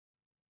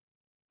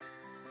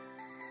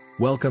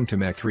Welcome to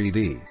MECH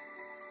 3D.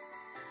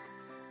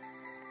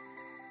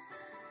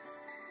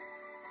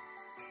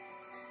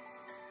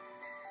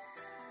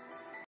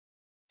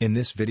 In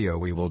this video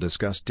we will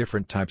discuss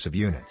different types of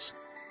units.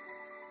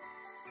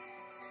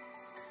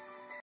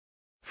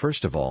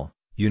 First of all,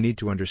 you need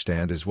to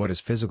understand what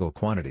is physical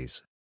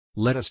quantities.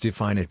 Let us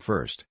define it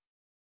first.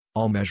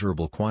 All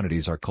measurable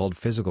quantities are called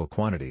physical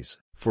quantities.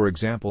 For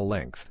example,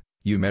 length.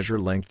 You measure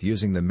length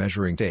using the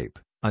measuring tape.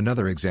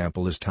 Another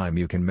example is time.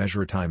 You can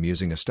measure time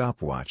using a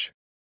stopwatch.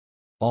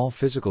 All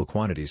physical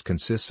quantities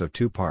consists of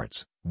two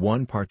parts.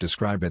 One part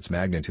describes its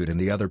magnitude and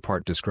the other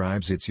part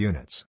describes its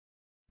units.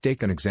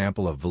 Take an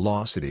example of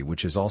velocity,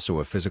 which is also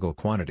a physical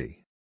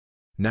quantity.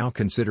 Now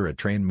consider a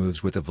train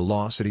moves with a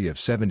velocity of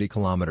 70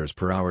 km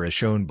per hour as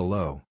shown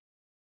below.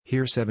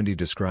 Here 70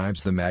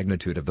 describes the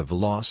magnitude of the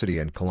velocity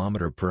and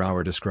km per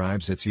hour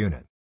describes its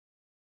unit.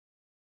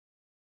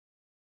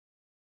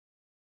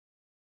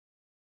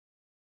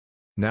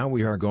 Now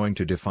we are going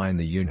to define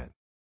the unit.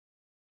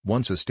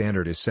 Once a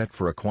standard is set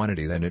for a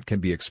quantity, then it can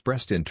be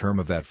expressed in terms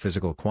of that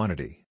physical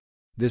quantity.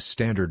 This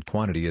standard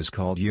quantity is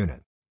called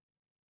unit.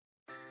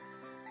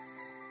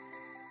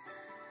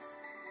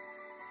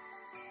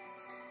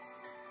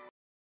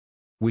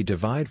 We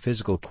divide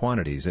physical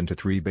quantities into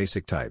three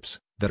basic types,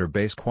 that are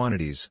base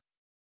quantities,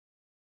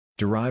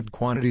 derived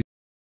quantities,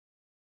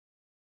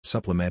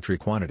 supplementary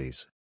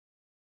quantities.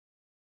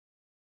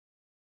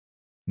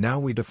 Now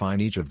we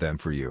define each of them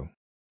for you.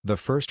 The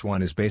first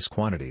one is base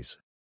quantities.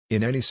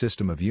 In any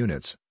system of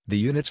units, the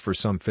units for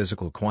some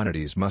physical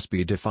quantities must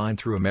be defined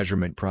through a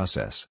measurement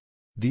process.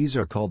 These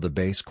are called the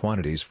base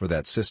quantities for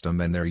that system,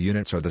 and their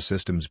units are the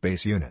system's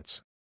base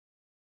units.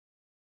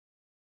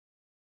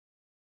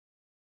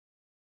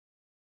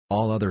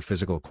 All other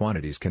physical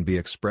quantities can be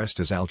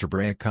expressed as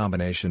algebraic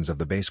combinations of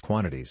the base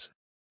quantities.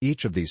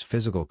 Each of these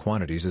physical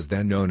quantities is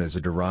then known as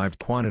a derived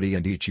quantity,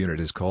 and each unit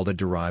is called a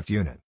derived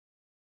unit.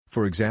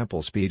 For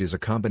example, speed is a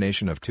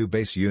combination of two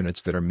base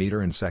units that are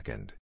meter and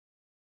second.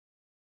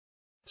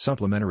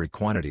 Supplementary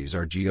quantities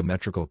are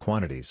geometrical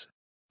quantities.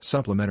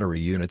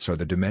 Supplementary units are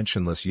the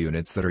dimensionless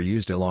units that are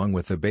used along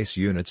with the base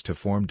units to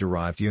form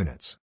derived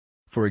units.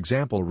 For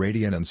example,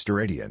 radian and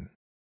steradian.